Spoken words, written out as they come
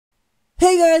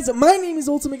Hey guys, my name is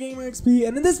Ultimate Gamer XP,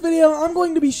 and in this video I'm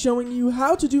going to be showing you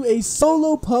how to do a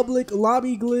solo public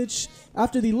lobby glitch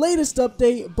after the latest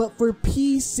update, but for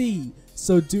PC,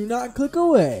 so do not click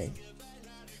away.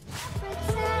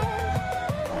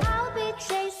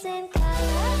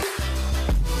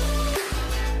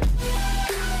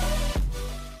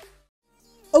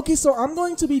 Okay, so I'm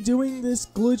going to be doing this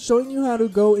glitch showing you how to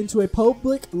go into a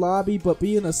public lobby but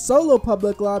be in a solo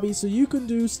public lobby so you can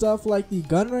do stuff like the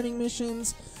gun running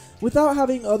missions without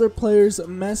having other players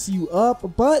mess you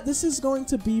up. But this is going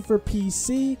to be for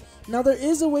PC. Now there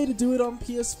is a way to do it on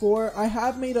PS4. I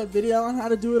have made a video on how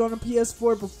to do it on a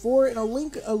PS4 before, and I'll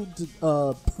link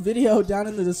a video down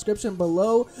in the description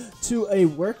below to a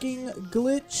working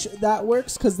glitch that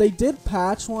works, because they did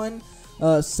patch one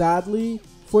sadly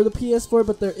for the PS4,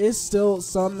 but there is still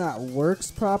some that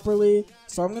works properly.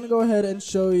 So I'm going to go ahead and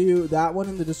show you that one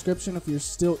in the description if you're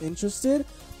still interested.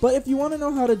 But if you want to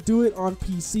know how to do it on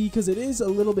PC, because it is a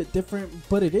little bit different,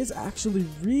 but it is actually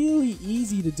really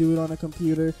easy to do it on a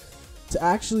computer, to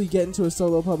actually get into a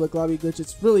solo public lobby glitch,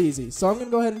 it's really easy. So I'm going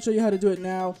to go ahead and show you how to do it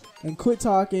now and quit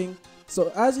talking. So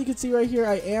as you can see right here,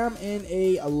 I am in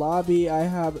a lobby. I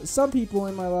have some people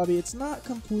in my lobby. It's not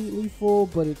completely full,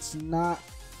 but it's not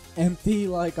empty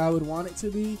like I would want it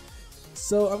to be.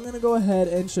 So I'm gonna go ahead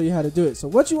and show you how to do it. So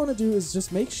what you want to do is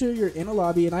just make sure you're in a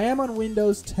lobby, and I am on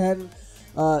Windows 10,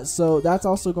 so that's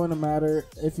also going to matter.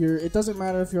 If you're, it doesn't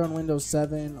matter if you're on Windows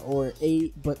 7 or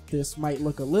 8, but this might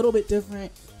look a little bit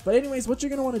different. But anyways, what you're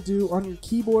gonna want to do on your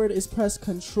keyboard is press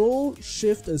Control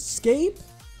Shift Escape,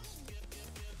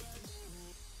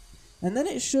 and then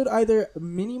it should either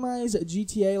minimize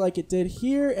GTA like it did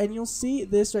here, and you'll see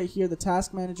this right here, the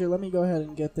task manager. Let me go ahead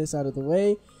and get this out of the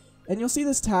way. And you'll see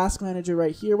this task manager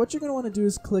right here. What you're going to want to do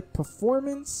is click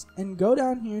Performance and go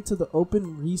down here to the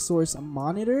Open Resource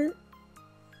Monitor.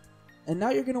 And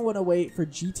now you're going to want to wait for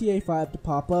GTA 5 to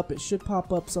pop up. It should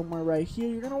pop up somewhere right here.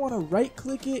 You're going to want to right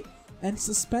click it and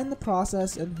suspend the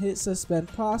process and hit Suspend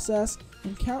Process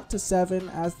and count to 7,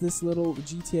 as this little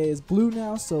GTA is blue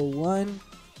now. So 1,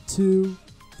 2,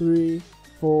 3,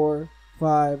 4,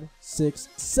 5, 6,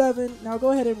 7. Now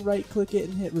go ahead and right click it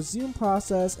and hit Resume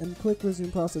Process and click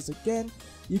Resume Process again.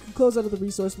 You can close out of the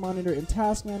Resource Monitor and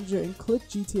Task Manager and click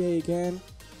GTA again,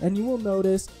 and you will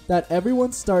notice that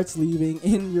everyone starts leaving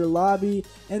in your lobby,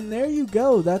 and there you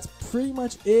go. That's pretty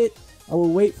much it. I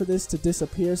will wait for this to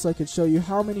disappear so I can show you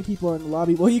how many people are in the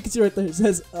lobby. Well, you can see right there it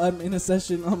says I'm in a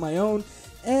session on my own.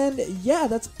 And yeah,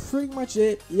 that's pretty much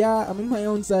it. Yeah, I'm in my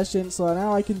own session, so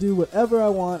now I can do whatever I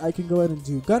want. I can go ahead and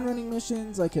do gun running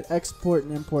missions. I can export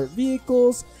and import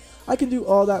vehicles. I can do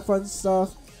all that fun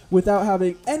stuff without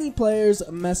having any players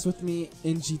mess with me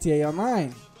in GTA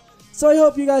Online. So I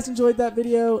hope you guys enjoyed that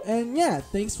video, and yeah,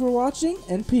 thanks for watching,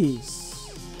 and peace.